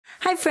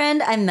Hi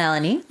friend, I'm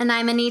Melanie. And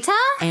I'm Anita.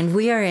 And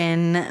we are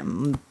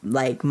in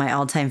like my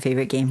all-time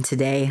favorite game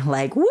today.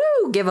 Like, woo!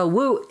 Give a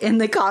woo in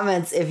the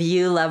comments if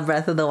you love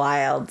Breath of the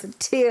Wild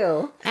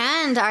too.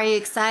 And are you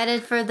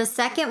excited for the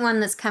second one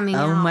that's coming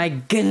out? Oh my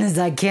goodness,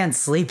 I can't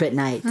sleep at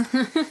night.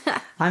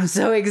 I'm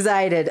so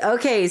excited.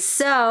 Okay,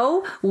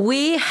 so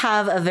we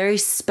have a very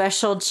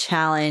special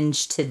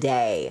challenge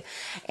today.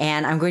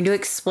 And I'm going to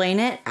explain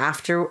it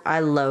after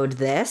I load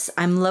this.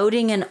 I'm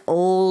loading an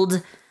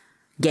old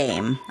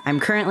game. I'm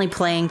currently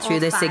playing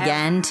through this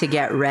again to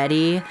get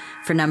ready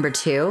for number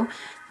 2.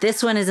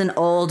 This one is an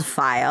old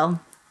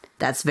file.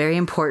 That's very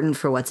important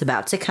for what's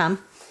about to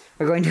come.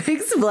 We're going to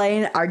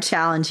explain our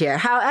challenge here.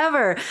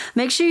 However,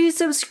 make sure you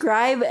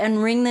subscribe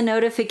and ring the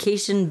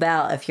notification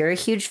bell. If you're a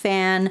huge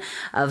fan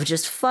of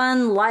just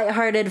fun,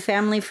 lighthearted,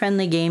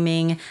 family-friendly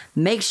gaming,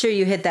 make sure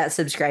you hit that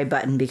subscribe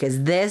button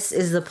because this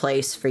is the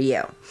place for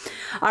you.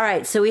 All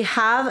right, so we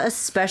have a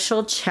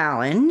special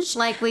challenge.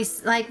 Like we've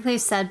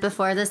said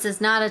before, this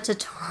is not a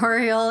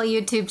tutorial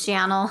YouTube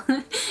channel.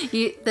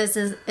 This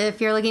is,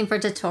 if you're looking for a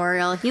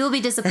tutorial, you will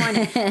be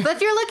disappointed. But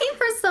if you're looking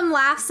for some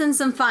laughs and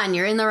some fun,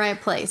 you're in the right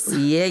place.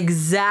 Yeah,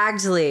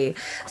 exactly.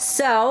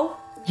 So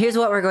here's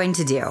what we're going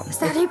to do. Is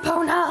that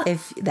Epona?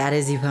 If that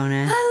is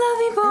Epona.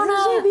 I love Epona.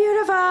 Isn't she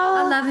beautiful?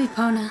 I love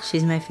Epona.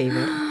 She's my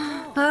favorite.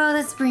 Oh,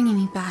 that's bringing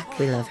me back.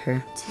 We love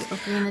her. To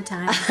Ocarina of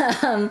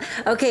Time.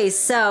 Okay,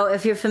 so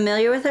if you're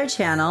familiar with our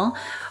channel,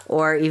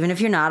 or even if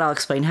you're not, I'll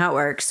explain how it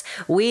works.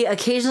 We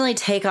occasionally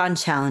take on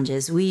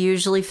challenges. We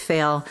usually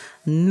fail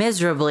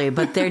miserably,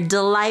 but they're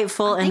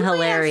delightful and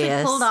hilarious. We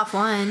actually pulled off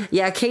one.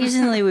 Yeah,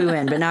 occasionally we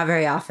win, but not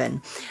very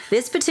often.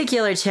 This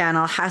particular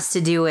channel has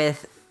to do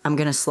with, I'm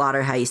going to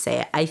slaughter how you say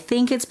it. I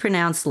think it's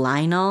pronounced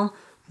Lynel.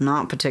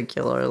 Not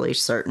particularly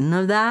certain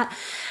of that.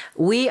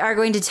 We are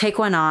going to take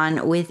one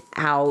on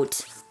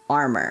without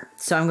armor.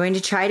 So I'm going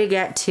to try to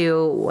get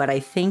to what I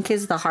think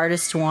is the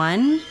hardest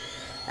one.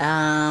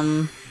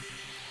 I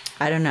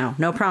don't know.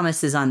 No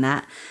promises on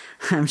that.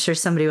 I'm sure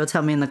somebody will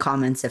tell me in the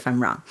comments if I'm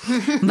wrong.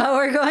 But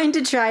we're going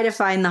to try to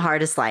find the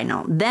hardest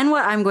Lynel. Then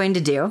what I'm going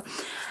to do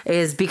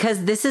is,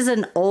 because this is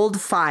an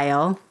old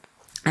file,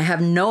 I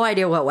have no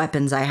idea what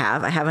weapons I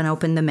have. I haven't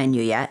opened the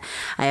menu yet.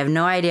 I have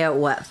no idea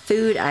what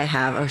food I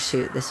have. Oh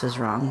shoot, this was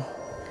wrong.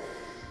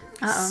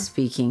 Uh-oh.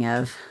 Speaking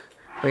of,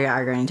 we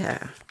are going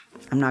to,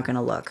 I'm not going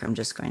to look. I'm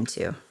just going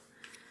to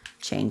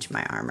change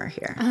my armor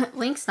here.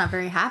 Link's not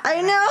very happy.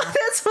 I know,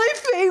 that's my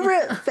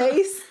favorite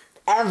face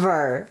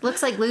ever.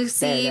 Looks like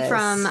Lucy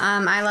from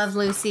I Love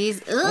Lucy's.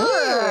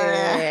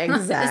 Ugh.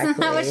 Exactly. Isn't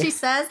that what she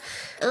says?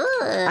 Ugh.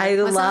 I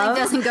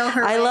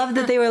love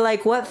that they were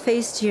like, what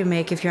face do you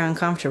make if you're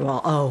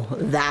uncomfortable? Oh,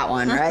 that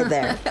one right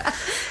there.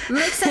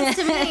 Makes sense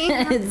to me.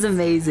 It's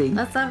amazing.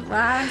 That's what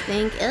I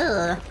think.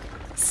 Ugh.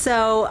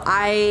 So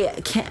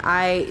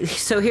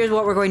so here's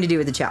what we're going to do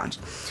with the challenge.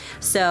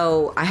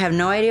 So I have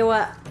no idea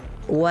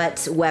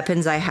what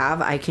weapons I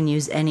have. I can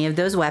use any of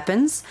those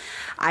weapons.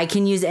 I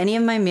can use any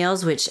of my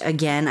meals, which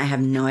again, I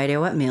have no idea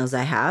what meals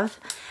I have.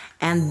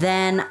 And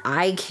then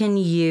I can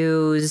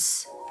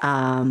use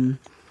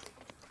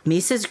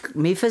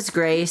Mipha's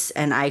Grace,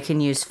 and I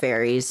can use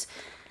fairies.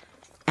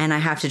 And I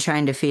have to try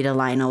and defeat a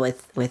Lynel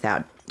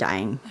without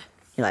dying,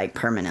 like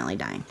permanently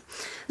dying.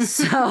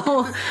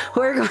 So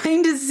we're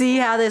going to see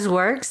how this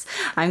works.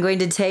 I'm going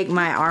to take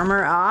my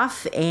armor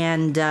off,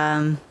 and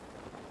I'm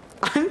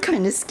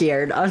kind of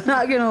scared. I'm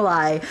not going to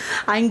lie.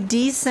 I'm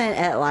decent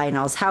at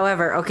Lynels.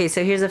 However, okay,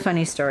 so here's a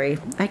funny story.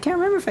 I can't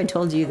remember if I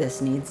told you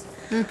this, Needs.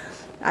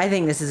 I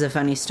think this is a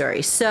funny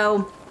story.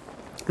 So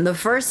the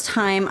first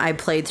time I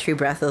played through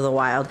Breath of the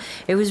Wild,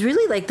 it was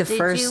really like the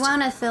first... Did you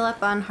want to fill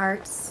up on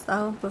hearts,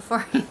 though,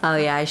 before you... Oh,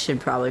 yeah, I should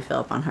probably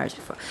fill up on hearts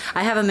before.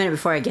 I have a minute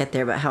before I get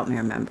there, but help me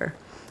remember.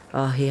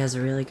 Oh, he has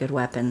a really good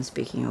weapon,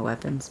 speaking of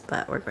weapons,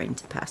 but we're going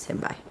to pass him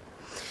by.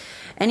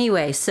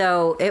 Anyway,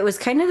 so it was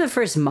kind of the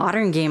first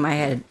modern game I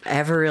had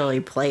ever really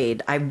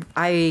played.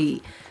 I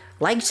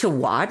like to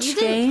watch games.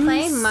 You didn't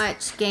play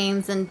much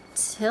games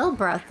until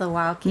Breath of the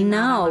Wild came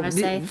out, I want to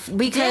say.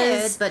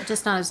 Because... but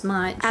just not as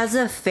much. As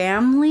a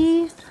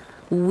family,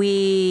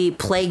 we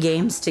play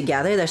games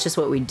together. That's just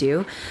what we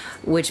do,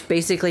 which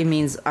basically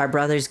means our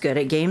brother's good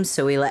at games,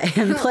 so we let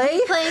him play.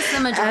 He plays the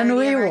majority and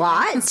we of our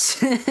watch.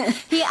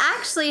 He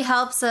actually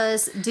helps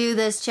us do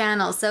this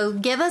channel, so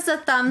give us a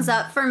thumbs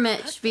up for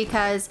Mitch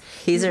because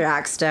he's a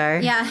rock star.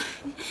 Yeah,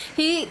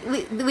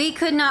 we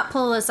could not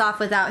pull this off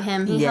without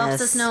him. He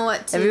helps us know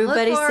what to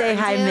Everybody look for. say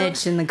hi,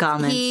 Mitch, in the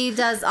comments. He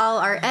does all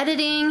our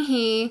editing.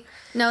 He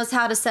knows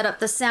how to set up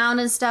the sound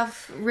and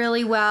stuff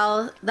really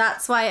well.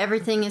 That's why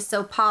everything is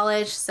so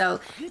polished. So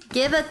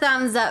give a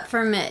thumbs up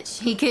for Mitch.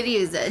 He could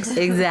use it.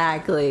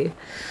 Exactly.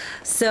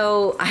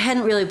 So I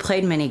hadn't really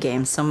played many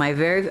games. So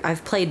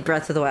I've played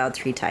Breath of the Wild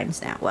 3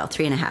 times now. Well,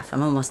 3.5.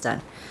 I'm almost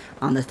done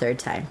on the 3rd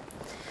time.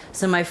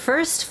 So my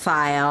first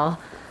file,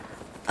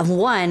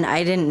 one,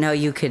 I didn't know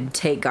you could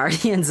take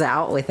Guardians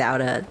out without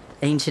a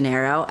ancient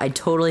arrow. I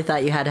totally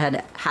thought you had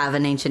to have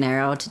an ancient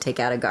arrow to take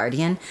out a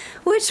guardian,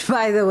 which,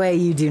 by the way,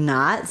 you do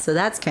not. So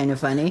that's kind of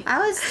funny.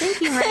 I was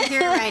thinking right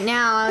here, right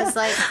now. I was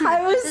like,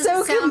 I was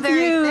so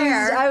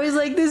confused. I was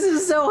like, this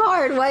is so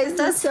hard. Why is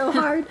this so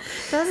hard?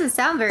 Doesn't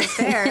sound very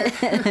fair.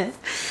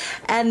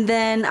 And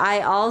then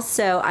I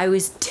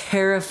was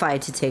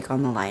terrified to take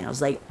on the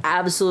Lynels, like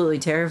absolutely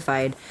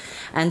terrified.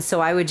 And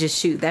so I would just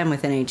shoot them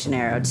with an ancient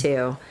arrow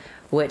too,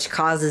 which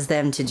causes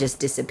them to just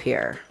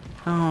disappear.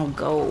 Oh,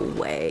 go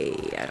away.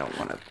 I don't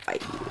want to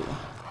fight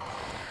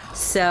you.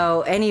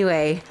 So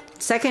anyway,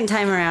 second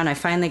time around, I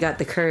finally got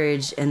the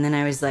courage, and then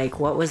I was like,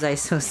 what was I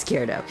so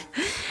scared of?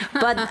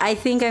 But I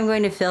think I'm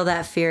going to feel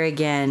that fear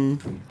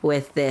again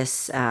with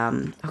this.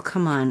 Oh,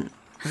 come on.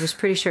 I was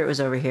pretty sure it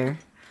was over here.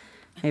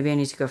 Maybe I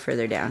need to go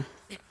further down.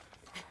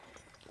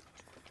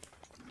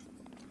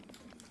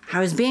 I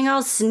was being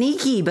all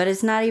sneaky, but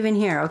it's not even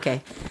here.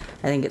 Okay.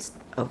 I think it's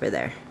over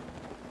there.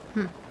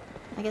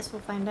 I guess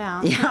we'll find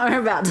out. Yeah,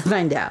 we're about to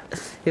find out.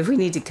 If we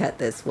need to cut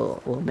this,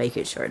 we'll make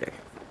it shorter.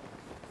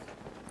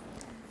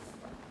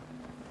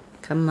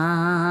 Come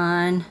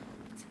on.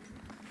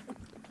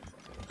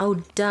 Oh,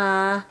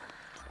 duh.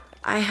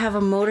 I have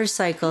a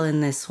motorcycle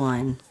in this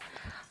one.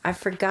 I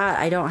forgot.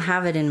 I don't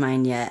have it in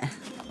mine yet.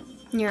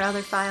 Your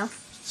other file.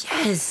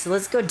 Yes,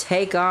 let's go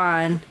take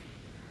on.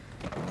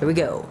 Here we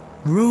go.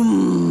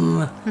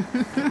 Vroom.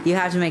 You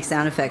have to make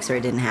sound effects or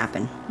it didn't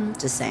happen.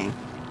 Just saying.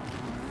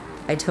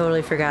 I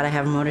totally forgot I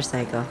have a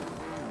motorcycle.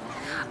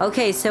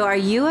 Okay, so are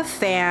you a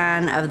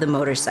fan of the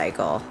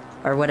motorcycle?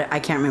 Or what? I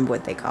can't remember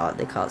what they call it.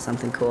 They call it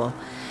something cool.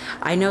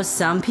 I know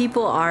some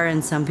people are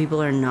and some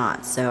people are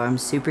not, so I'm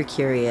super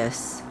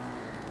curious.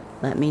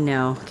 Let me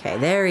know. Okay,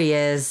 there he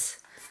is.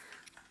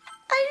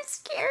 I'm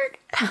scared.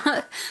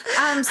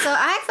 So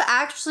I've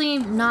actually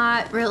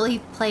not really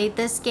played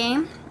this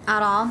game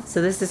at all.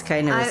 So this is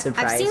kind of a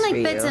surprise. I've seen like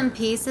for bits you. and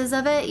pieces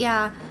of it.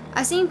 Yeah,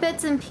 I've seen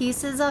bits and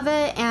pieces of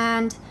it,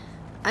 and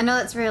I know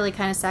that's really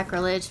kind of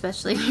sacrilege,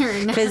 especially if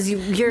you're because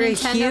you're a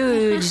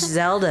huge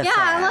Zelda yeah,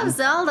 fan. I love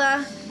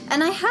Zelda,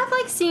 and I have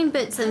like seen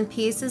bits and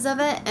pieces of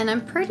it, and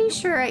I'm pretty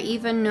sure I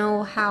even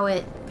know how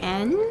it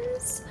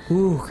ends.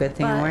 Ooh, good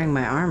thing I'm wearing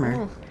my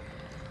armor. Ooh.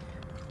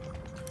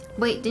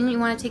 Wait, didn't you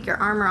want to take your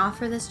armor off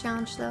for this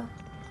challenge, though?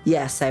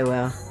 Yes, I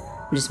will.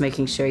 I'm just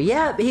making sure.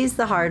 Yep, he's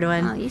the hard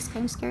one. Oh, he's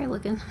kind of scary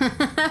looking.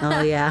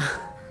 Oh, yeah.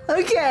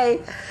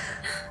 Okay.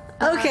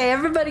 Okay,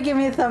 everybody give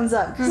me a thumbs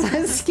up because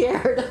I'm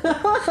scared.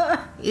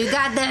 You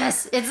got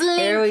this. It's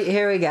Lynel.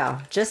 Here we go.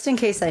 Just in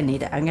case I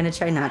need it. I'm going to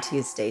try not to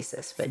use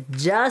stasis, but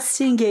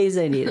just in case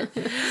I need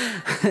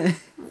it.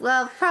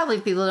 Well, probably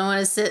people don't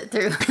want to sit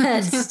through.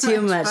 That's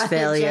too much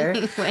failure.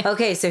 Anyway.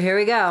 Okay, so here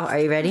we go. Are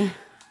you ready?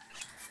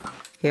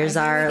 Here's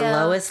our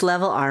lowest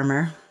level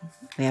armor.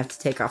 We have to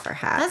take off our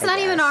hat. That's not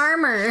even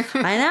armor.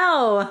 I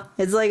know.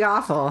 It's like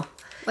awful.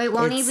 Wait,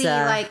 won't he be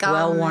like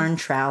well-worn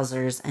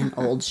trousers and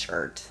old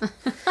shirt?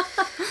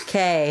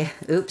 Okay.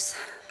 Oops.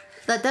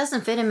 That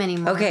doesn't fit him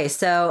anymore. Okay,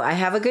 so I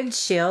have a good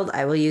shield.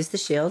 I will use the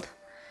shield.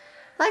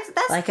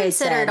 That's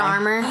considered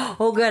armor.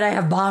 Oh, good. I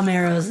have bomb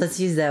arrows. Let's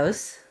use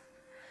those.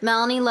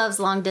 Melannie loves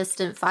long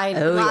distance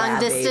fighting. Oh, long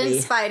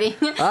distance fighting.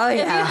 Oh, yeah.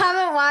 If you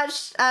haven't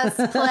watched us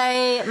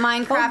play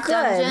Minecraft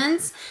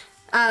Dungeons,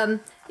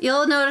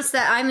 you'll notice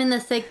that I'm in the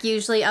thick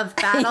usually of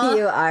battle.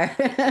 You are.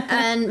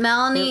 And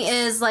Melannie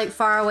is like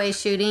far away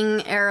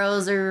shooting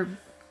arrows or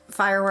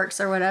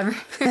fireworks or whatever.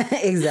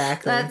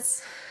 Exactly.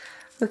 That's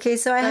okay.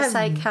 So I have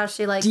like how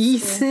she likes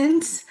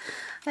decent.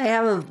 I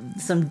have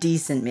some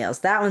decent meals.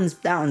 That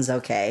one's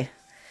okay.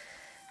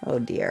 Oh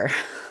dear.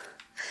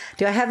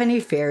 Do I have any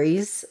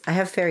fairies? I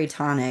have fairy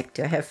tonic.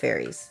 Do I have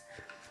fairies?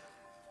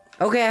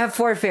 Okay, I have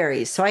 4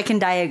 fairies, so I can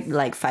die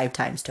like 5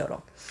 times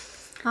total.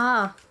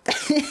 Oh.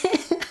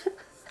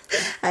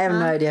 I have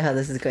no idea how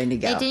this is going to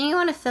go. Hey, didn't you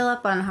want to fill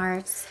up on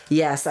hearts?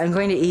 Yes, I'm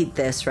going to eat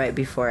this right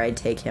before I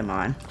take him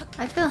on.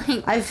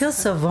 I feel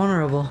so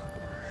vulnerable.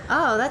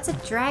 Oh, that's a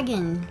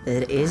dragon.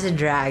 It is a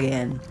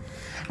dragon.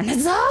 And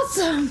it's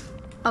awesome.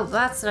 Oh,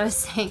 that's what I was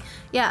saying.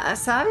 Yeah,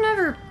 so I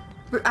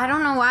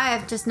don't know why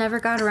I've just never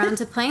got around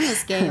to playing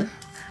this game.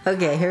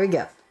 Okay, here we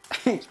go.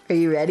 Are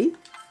you ready?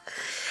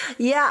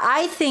 Yeah,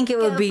 I think it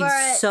would be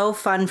so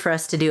fun for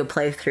us to do a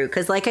playthrough.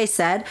 Because like I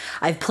said,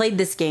 I've played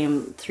this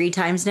game 3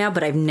 times now,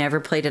 but I've never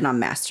played it on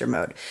Master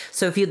Mode.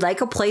 So if you'd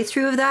like a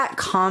playthrough of that,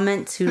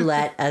 comment to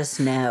let us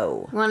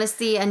know. Want to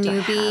see a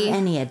newbie? Do I have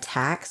any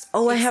attacks?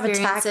 Oh, I have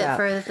attack up.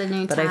 For the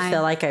new but time. I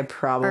feel like I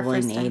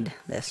probably need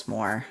this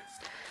more.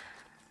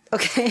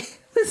 Okay,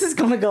 this is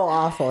going to go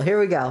awful. Here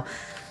we go.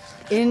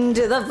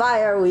 Into the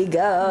fire we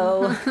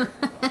go.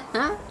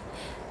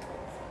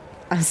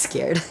 I'm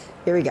scared.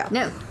 Here we go.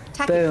 No.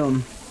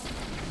 Boom.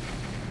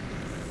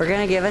 We're going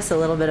to give us a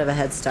little bit of a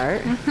head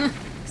start.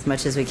 As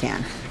much as we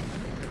can.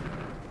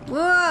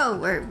 Whoa.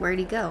 Where'd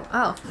he go?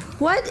 Oh.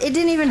 What? It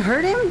didn't even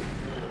hurt him?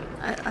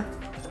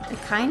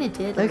 It kind of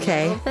did a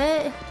little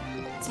bit.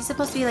 Is he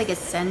supposed to be like a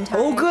centaur?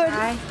 Oh, good.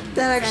 Guy?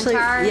 That actually...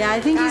 Centaur yeah,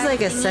 I think he's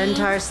like a thingy?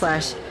 centaur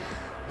slash...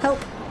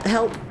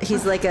 Help.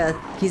 He's like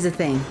he's a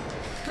thing.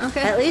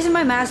 Okay. At least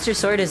my master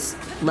sword is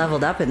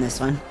leveled up in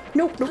this one.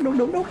 Nope, nope, nope,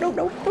 nope, nope, nope,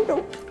 nope, nope,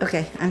 nope.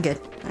 Okay, I'm good.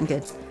 I'm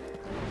good.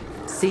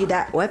 See,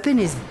 that weapon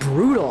is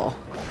brutal.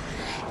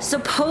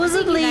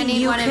 Supposedly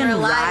you can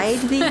ride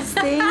these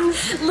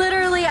things.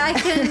 Literally, I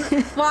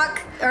can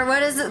walk, or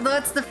what is it?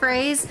 What's the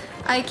phrase?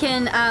 I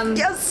can,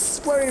 Yes,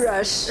 flurry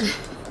rush.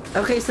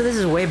 Okay, so this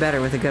is way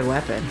better with a good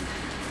weapon.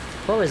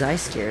 What was I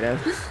scared of?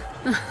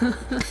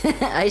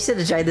 I should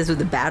have tried this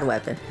with a bad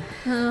weapon.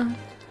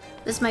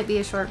 This might be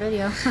a short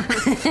video.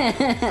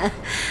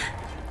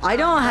 I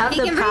don't have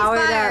the powered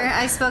up.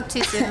 I spoke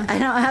too soon. I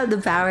don't have the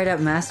powered up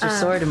master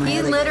sword in my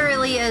He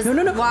literally is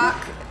No.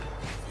 walk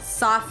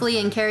softly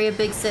and carry a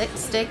big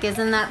stick.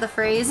 Isn't that the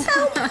phrase?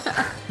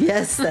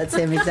 Yes, that's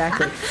him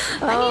exactly.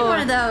 I need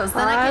one of those.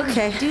 Then I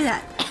can do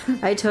that.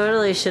 I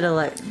totally should have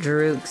let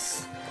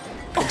Druk's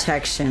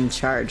protection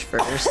charge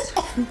first.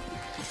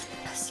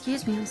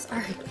 Excuse me, I'm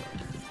sorry.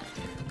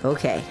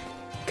 Okay,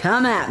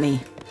 come at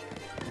me.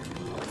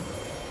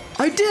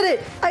 I did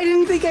it! I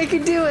didn't think I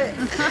could do it.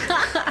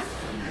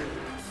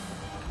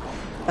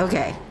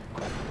 Okay.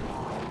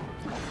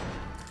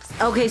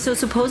 Okay, so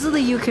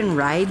supposedly you can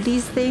ride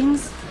these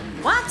things.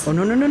 What? Oh,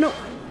 no, no, no, no.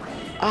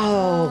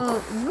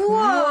 Oh, Whoa.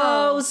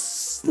 whoa.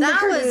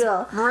 That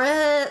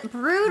was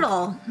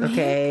brutal.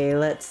 Okay,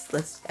 let's.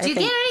 Do you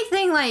get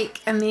anything like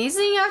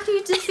amazing after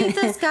you defeat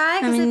this guy?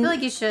 Because I feel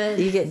like you should.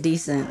 You get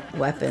decent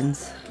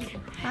weapons.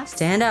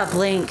 Stand up,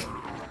 Link.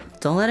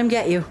 Don't let him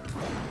get you.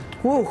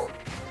 Whoa.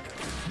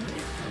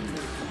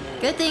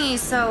 Good thing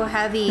he's so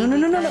heavy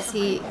because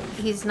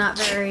he's not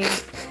very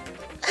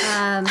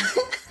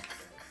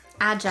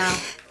agile.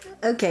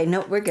 Okay,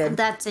 no, we're good.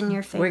 That's in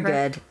your favor. We're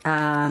good.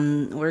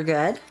 We're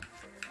good.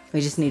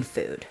 We just need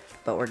food,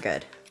 but we're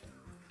good.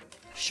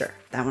 Sure,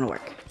 that one will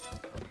work.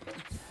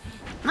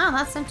 No,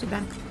 that's not too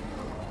bad.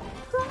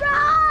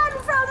 Run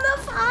from the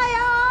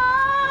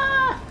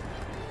fire!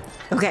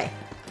 Okay.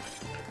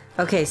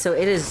 Okay, so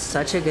it is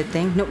such a good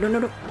thing. No, no, no,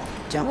 no.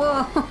 Jump.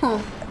 Whoa.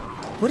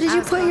 What did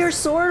you put your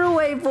sword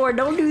away for?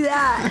 Don't do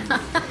that.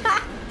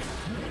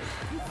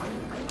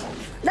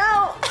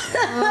 No!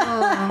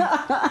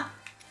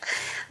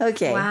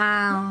 Okay.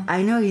 Wow.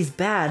 I know he's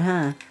bad,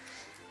 huh?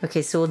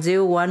 Okay, so we'll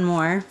do one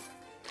more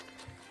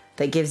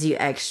that gives you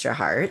extra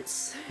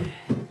hearts.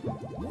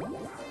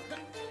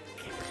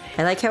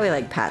 I like how he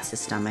like pats his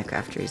stomach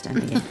after he's done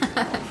again.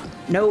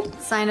 Nope.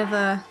 Sign of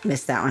a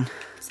Missed that one.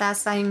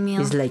 satisfying meal.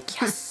 He's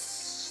like,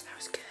 yes, that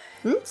was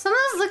good. Some of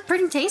those look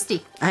pretty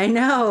tasty. I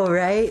know,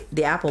 right?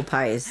 The apple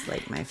pie is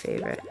like my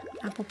favorite.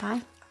 Apple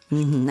pie.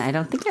 I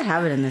don't think I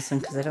have it in this one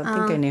because I don't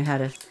think I knew how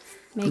to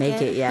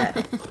make it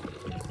yet.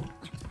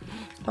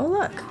 Oh,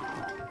 look.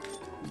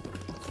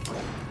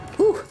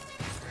 Ooh.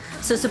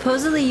 So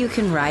supposedly you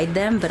can ride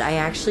them, but I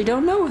actually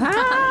don't know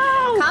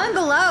how. Comment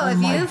below if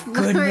my you were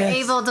goodness.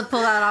 able to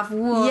pull that off.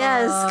 Whoa.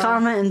 Yes,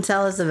 comment and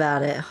tell us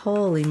about it.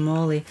 Holy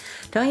moly.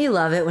 Don't you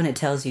love it when it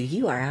tells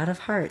you are out of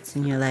hearts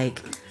and you're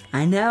like,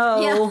 I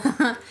know.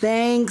 Yeah.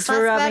 Thanks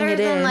for rubbing it in.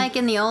 better than like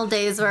in the old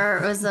days where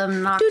it was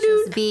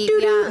obnoxious beep.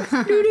 Yeah.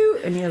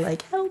 And you're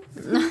like, help.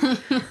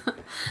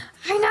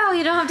 I know,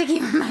 you don't have to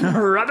keep reminding.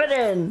 Rub it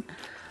in.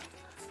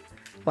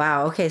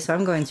 Wow, okay, so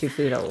I'm going through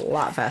food a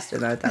lot faster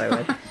than I thought I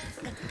would.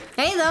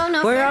 Hey, though,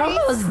 no We're fairies.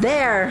 almost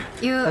there.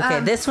 You,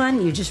 this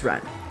one, you just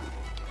run.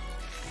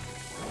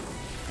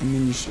 And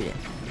then you shoot it.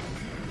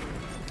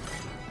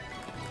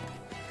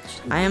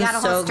 I am got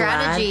a so whole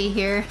strategy glad.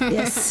 here.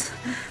 Yes,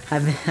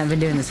 I've been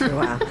doing this for a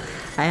while.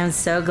 I am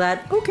so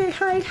glad. Okay,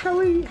 hi, how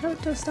are you? How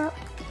to stop?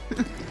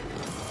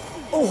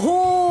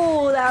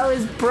 Oh, that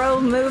was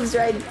pro moves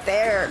right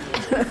there.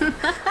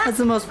 That's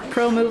the most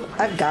pro move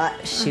I've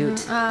got.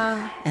 Shoot.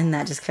 And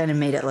that just kind of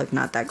made it look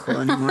not that cool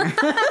anymore.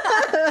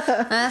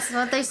 That's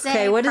what they say.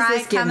 Okay, what does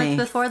this give me?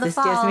 Before the this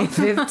fall. gives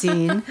me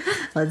 15.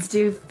 Let's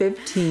do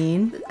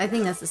 15. I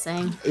think that's the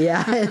saying.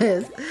 Yeah, it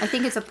is. I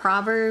think it's a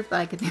proverb, but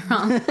I could be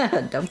wrong.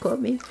 Don't quote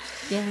me.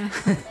 Yeah.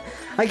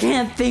 I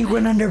can't think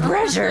when under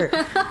pressure.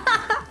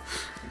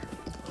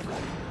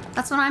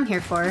 That's what I'm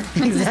here for.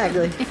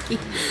 Exactly.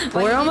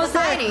 We're almost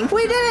there.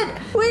 We did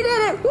it! We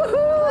did it!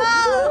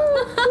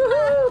 Woohoo!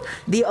 Woohoo!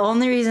 The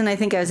only reason I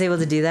think I was able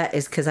to do that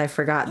is because I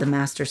forgot the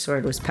Master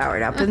Sword was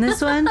powered up in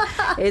this one.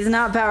 It's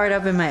not powered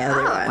up in my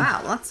other one.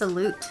 Wow, lots of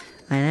loot.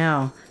 I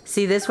know.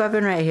 See this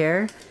weapon right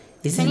here?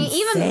 Is Can insane.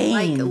 you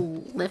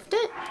even, like, lift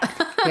it?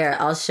 Here,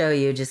 I'll show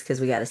you just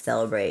because we got to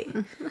celebrate.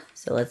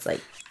 So let's,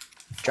 like,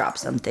 drop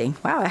something.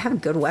 Wow, I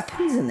have good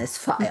weapons in this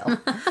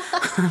file.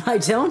 I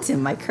don't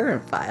in my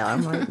current file.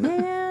 I'm like,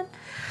 man.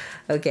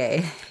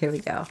 Okay, here we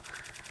go.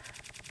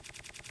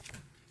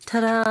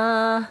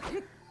 Ta-da!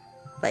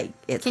 Like,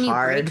 it's Can you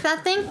hard. break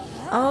that thing?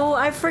 Oh,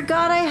 I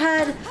forgot I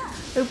had...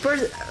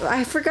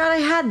 I forgot I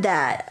had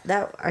that.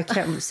 That I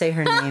can't say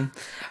her name.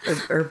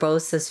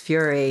 Urbosa's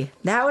Fury.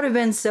 That would have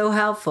been so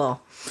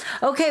helpful.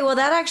 Okay, well,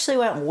 that actually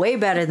went way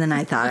better than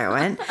I thought it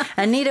went.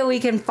 Anita, we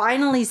can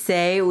finally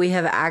say we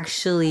have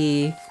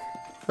actually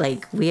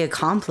Like, we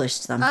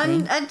accomplished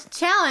something. A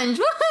challenge.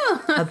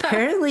 Woohoo!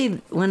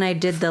 Apparently, when I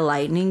did the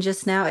lightning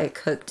just now, it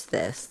cooked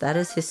this. That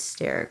is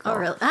hysterical. Oh,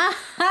 really?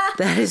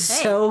 That is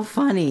so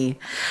funny.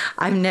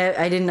 I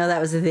didn't know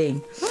that was a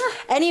thing.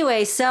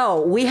 Anyway,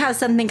 so we have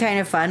something kind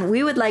of fun.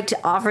 We would like to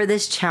offer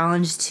this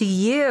challenge to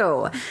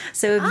you.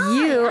 So if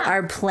you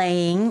are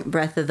playing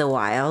Breath of the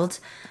Wild,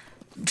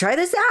 try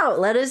this out.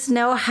 Let us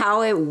know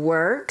how it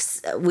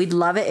works. We'd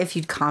love it if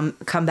you'd come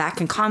back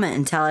and comment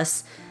and tell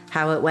us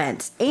how it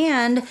went.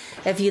 And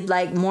if you'd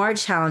like more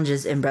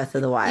challenges in Breath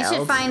of the Wild, you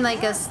should find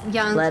like a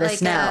young, let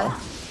us know.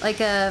 Like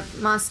a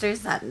monsters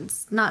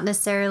that's not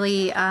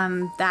necessarily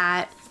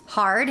that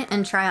hard,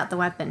 and try out the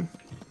weapon.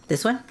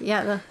 This one?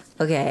 Yeah.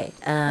 Okay.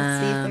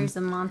 Let's see if there's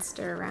a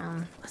monster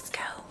around. Let's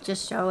go.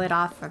 Just show it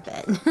off a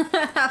bit.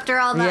 After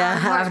all that Yeah,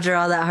 hard work. after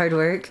all that hard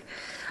work.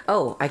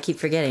 Oh, I keep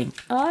forgetting.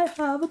 I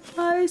have a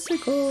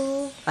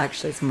bicycle.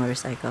 Actually, it's a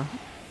motorcycle.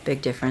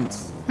 Big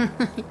difference.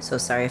 So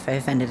sorry if I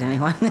offended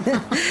anyone.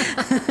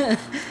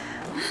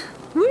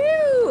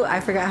 Woo! I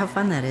forgot how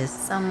fun that is.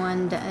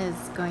 Someone is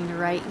going to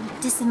write,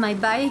 "This is my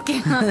bike."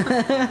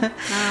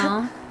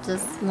 No,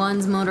 just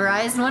one's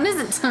motorized, one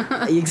isn't.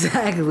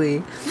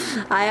 Exactly.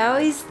 I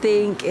always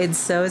think it's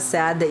so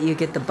sad that you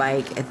get the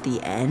bike at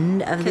the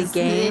end of the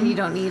game. And you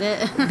don't need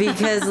it.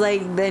 Because,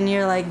 like, then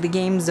you're like, the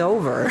game's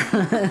over.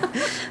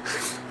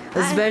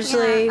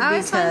 Especially I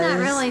always because... find that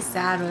really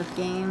sad with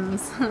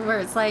games where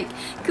it's like,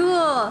 cool,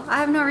 I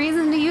have no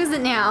reason to use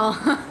it now.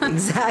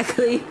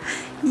 Exactly.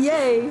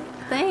 Yay.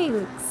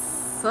 Thanks.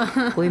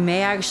 We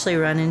may actually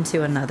run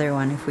into another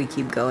one if we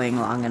keep going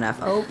long enough.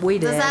 Oh, we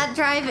did. Does that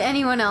drive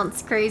anyone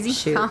else crazy?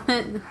 Shoot.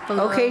 Comment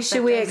below. Okay,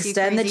 should we drives you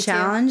extend the crazy too.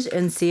 challenge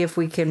and see if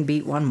we can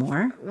beat one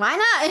more? Why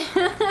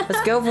not?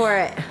 Let's go for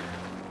it.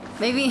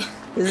 Maybe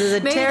This is a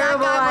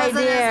terrible that guy idea.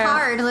 wasn't as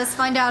hard. Let's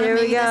find out Here if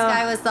we maybe this go.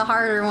 guy was the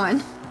harder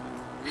one.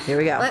 Here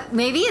we go. But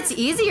maybe it's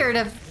easier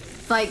to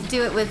like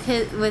do it with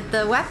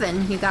the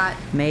weapon you got.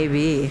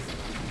 Maybe.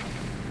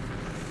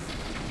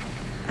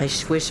 I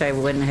wish I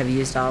wouldn't have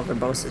used all of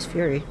Urbosa's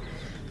Fury.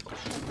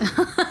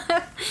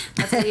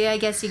 That's what I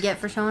guess you get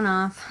for showing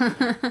off.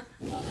 Oh,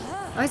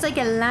 it's like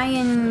a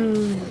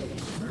lion,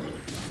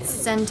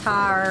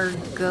 centaur,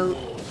 goat,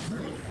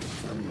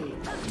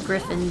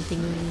 griffin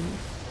thing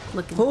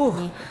looking Ooh.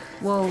 thingy.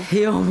 Whoa.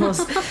 He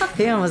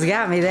almost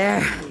got me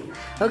there.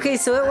 Okay,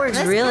 so it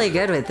works really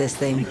good with this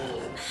thing.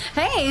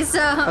 Hey,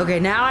 so Okay,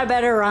 now I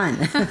better run.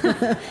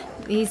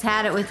 he's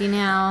had it with you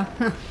now.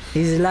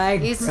 He's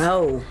like,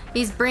 bro.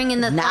 He's bringing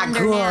the Not thunder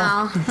cool.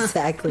 now.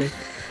 Exactly.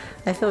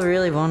 I feel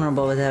really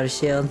vulnerable without a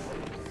shield.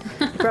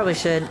 Probably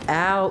should.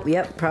 Ow.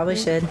 Yep, probably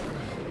should.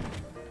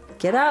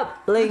 Get up,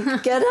 Link.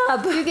 Get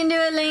up. You can do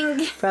it,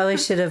 Link. Probably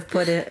should have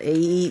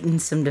eaten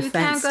some You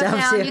defense can't go stuff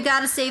down. too. You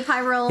gotta save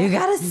Hyrule. You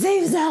gotta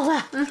save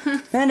Zelda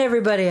and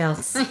everybody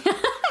else.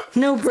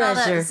 No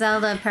pressure.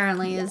 Zelda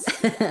apparently is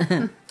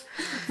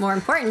more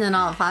important than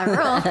all of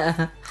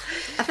Hyrule.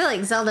 I feel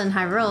like Zelda and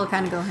Hyrule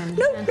kind of go hand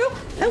in hand. Nope.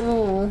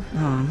 Oh.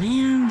 Oh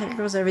man, there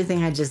goes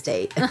everything I just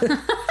ate.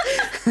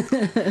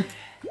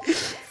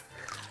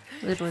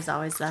 It was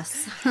always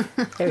thus.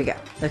 There we go.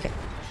 Okay.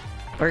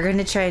 We're going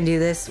to try and do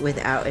this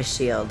without a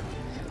shield.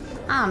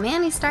 Oh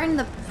man, he's starting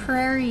the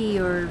prairie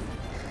or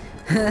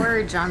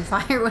gorge on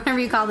fire, whatever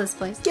you call this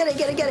place. Get it.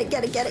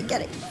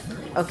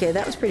 Okay,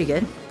 that was pretty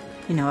good.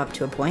 You know, up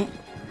to a point.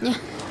 Yeah.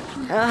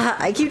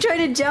 I keep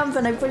trying to jump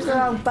and I push the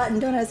wrong button.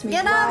 Don't ask me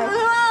Get why. up!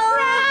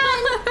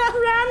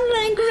 Run,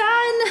 Link,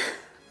 run!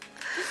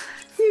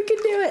 You can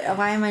do it.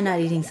 Why am I not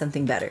eating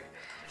something better?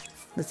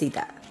 Let's eat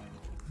that.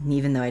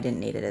 Even though I didn't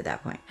need it at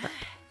that point.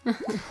 But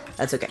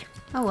that's okay.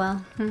 Oh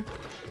well.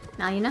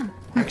 Now you know.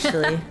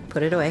 Actually,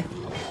 put it away.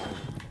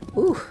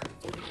 Ooh.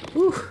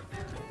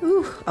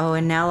 Oh,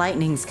 and now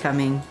lightning's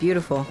coming.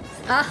 Beautiful.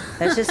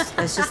 That's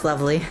just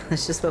lovely.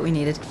 That's just what we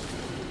needed.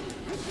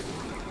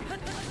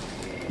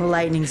 A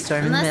lightning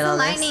storm in the Unless middle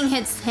the of this. lightning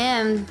hits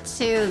him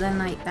too, then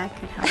like that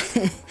could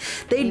help.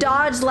 They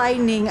dodge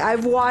lightning.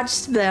 I've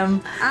watched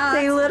them. Oh,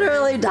 They that's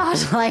literally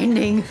dodge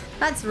lightning.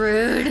 That's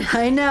rude.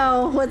 I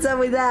know. What's up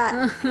with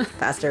that?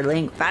 Faster,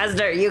 Link.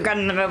 Faster. You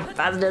can move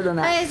faster than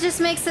that. It just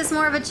makes this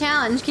more of a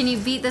challenge. Can you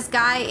beat this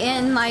guy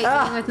in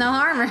lightning with no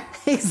armor?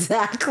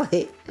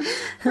 Exactly.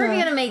 We're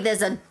gonna make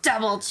this a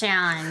double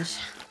challenge.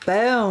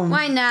 Boom.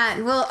 Why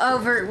not? We'll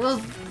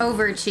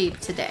overachieve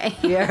today.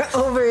 We are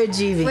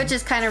overachieving. Which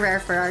is kind of rare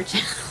for our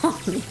channel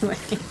anyway.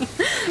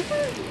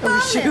 Oh,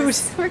 Bonus.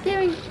 shoot. We're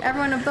giving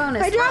everyone a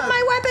bonus. I dropped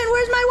my weapon.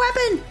 Where's my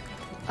weapon?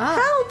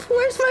 Oh. Help.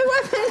 Where's my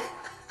weapon?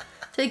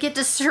 Did it get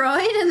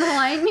destroyed in the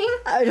lightning?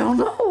 I don't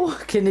know.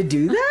 Can it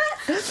do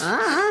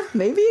that?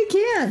 Maybe it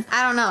can.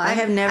 I don't know. I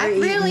have never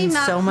really eaten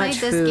not so much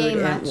played this food game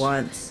at much.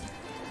 once.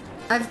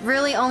 I've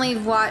really only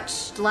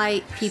watched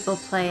like people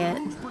play it.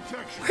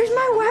 Where's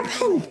my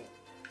weapon?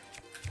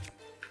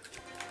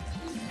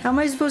 How am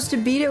I supposed to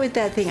beat it with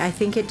that thing? I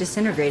think it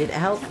disintegrated.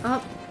 Help. Oh,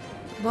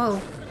 whoa.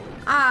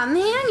 Ah,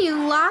 man,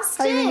 you lost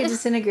I think it it.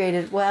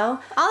 disintegrated.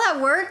 Well, All that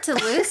work to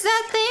lose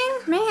that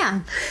thing?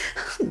 Man.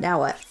 now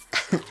what?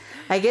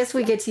 I guess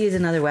we get to use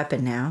another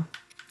weapon now.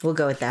 We'll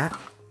go with that.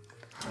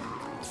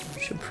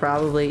 Should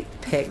probably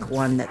pick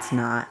one that's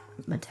not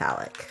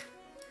metallic.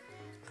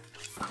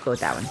 Go with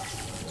that one.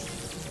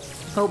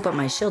 Oh, but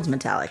my shield's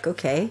metallic.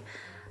 Okay.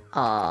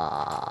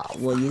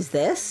 We'll use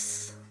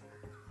this.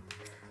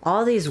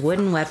 All these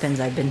wooden weapons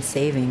I've been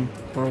saving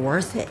were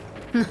worth it.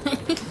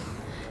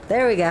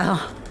 There we go.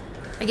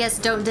 I guess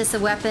don't diss a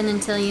weapon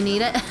until you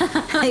need it.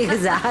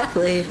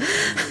 Exactly.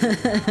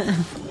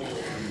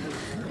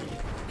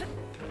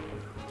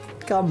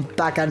 Come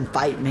back and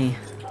fight me.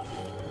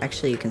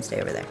 Actually, you can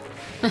stay over there.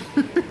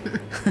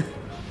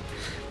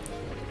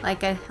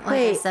 Like I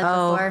said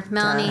before,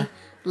 Melannie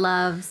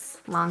loves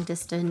long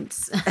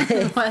distance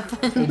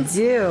weapons. I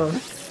do.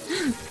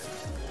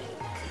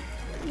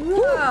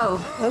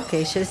 Whoa!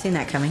 Okay, should have seen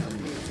that coming.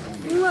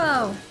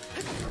 Whoa!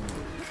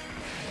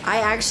 I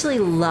actually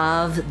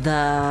love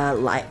the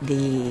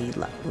lightning,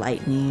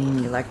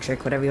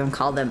 electric, whatever you want to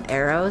call them,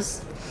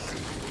 arrows.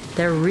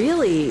 They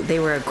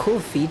were a cool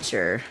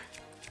feature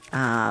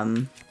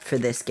for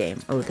this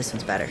game. Oh, this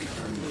one's better.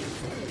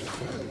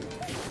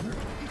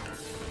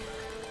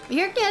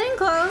 You're getting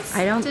close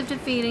I don't- to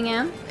defeating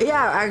him.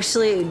 Yeah,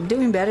 actually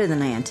doing better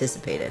than I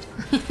anticipated.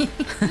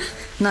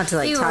 Not to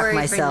like You talk worry for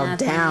myself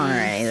nothing. down or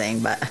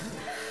anything, but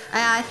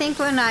I think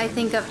when I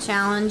think of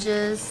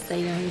challenges,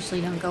 they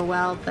usually don't go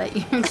well, but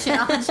your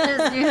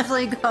challenges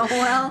usually go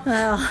well.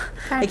 well,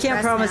 Kinda I can't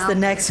stressed promise now. the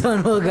next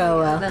one will go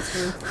well. That's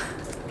true.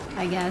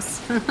 I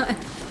guess.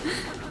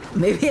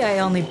 Maybe I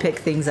only pick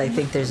things I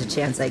think there's a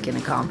chance I can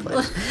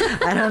accomplish.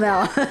 I don't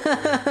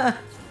know.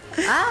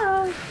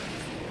 Oh.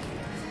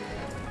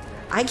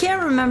 I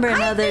can't remember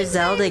another think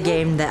Zelda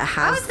game that I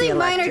has was the thinking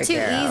mine are electric too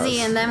arrows.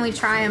 easy, and then we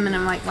try them, and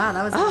I'm like, wow,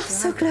 that was Oh, not too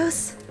so hard.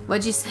 close.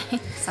 What'd you say?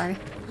 Sorry.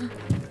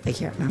 I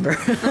can't remember.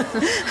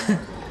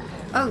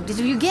 Oh, did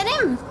you get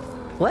him?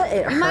 What?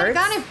 It You might have hurts?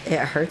 got him. It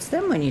hurts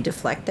them when you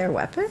deflect their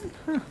weapon?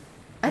 Huh.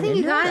 I think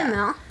you didn't know got him, that.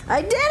 Mel.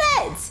 I did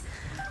it!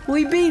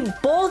 We beat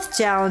both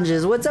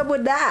challenges. What's up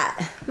with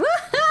that?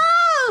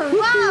 Woohoo!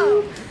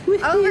 Wow!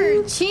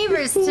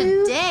 Overachievers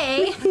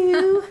today.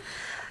 Woohoo.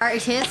 Are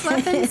his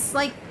weapons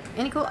like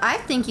any cool? I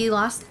think you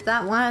lost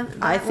that one.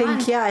 I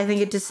think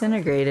it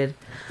disintegrated.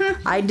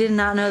 I did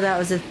not know that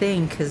was a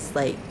thing because,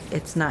 like,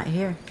 it's not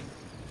here.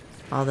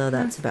 Although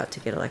that's about to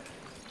get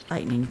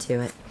lightning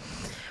to it.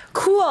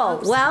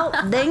 Cool. Well,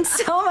 thanks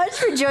so much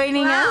for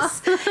joining Wow.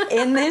 us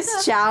in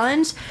this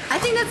challenge. I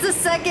think that's the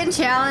second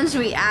challenge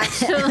we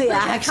actually We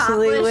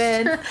actually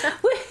win.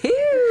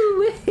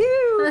 Woohoo!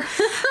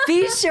 Woohoo!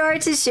 Be sure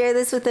to share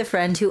this with a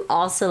friend who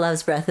also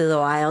loves Breath of the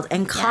Wild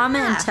and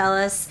comment and Yeah. tell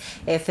us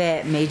if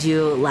it made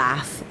you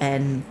laugh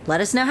and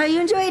let us know how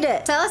you enjoyed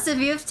it. Tell us if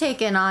you've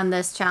taken on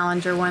this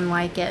challenge or one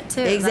like it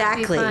too. That'd be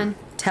Exactly. fun.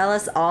 Tell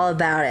us all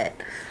about it.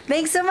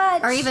 Thanks so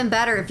much. Or even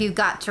better, if you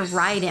got to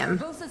ride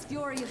him.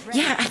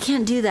 Yeah, I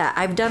can't do that.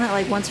 I've done it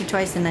like once or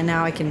twice, and then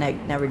now I can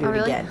never do Oh, it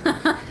really? again.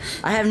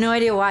 I have no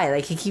idea why.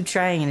 Like, I keep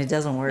trying and it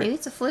doesn't work. Maybe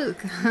it's a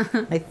fluke.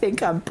 I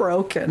think I'm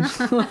broken.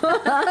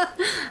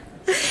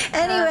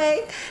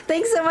 Anyway,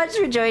 thanks so much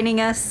for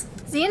joining us.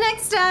 See you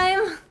next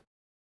time.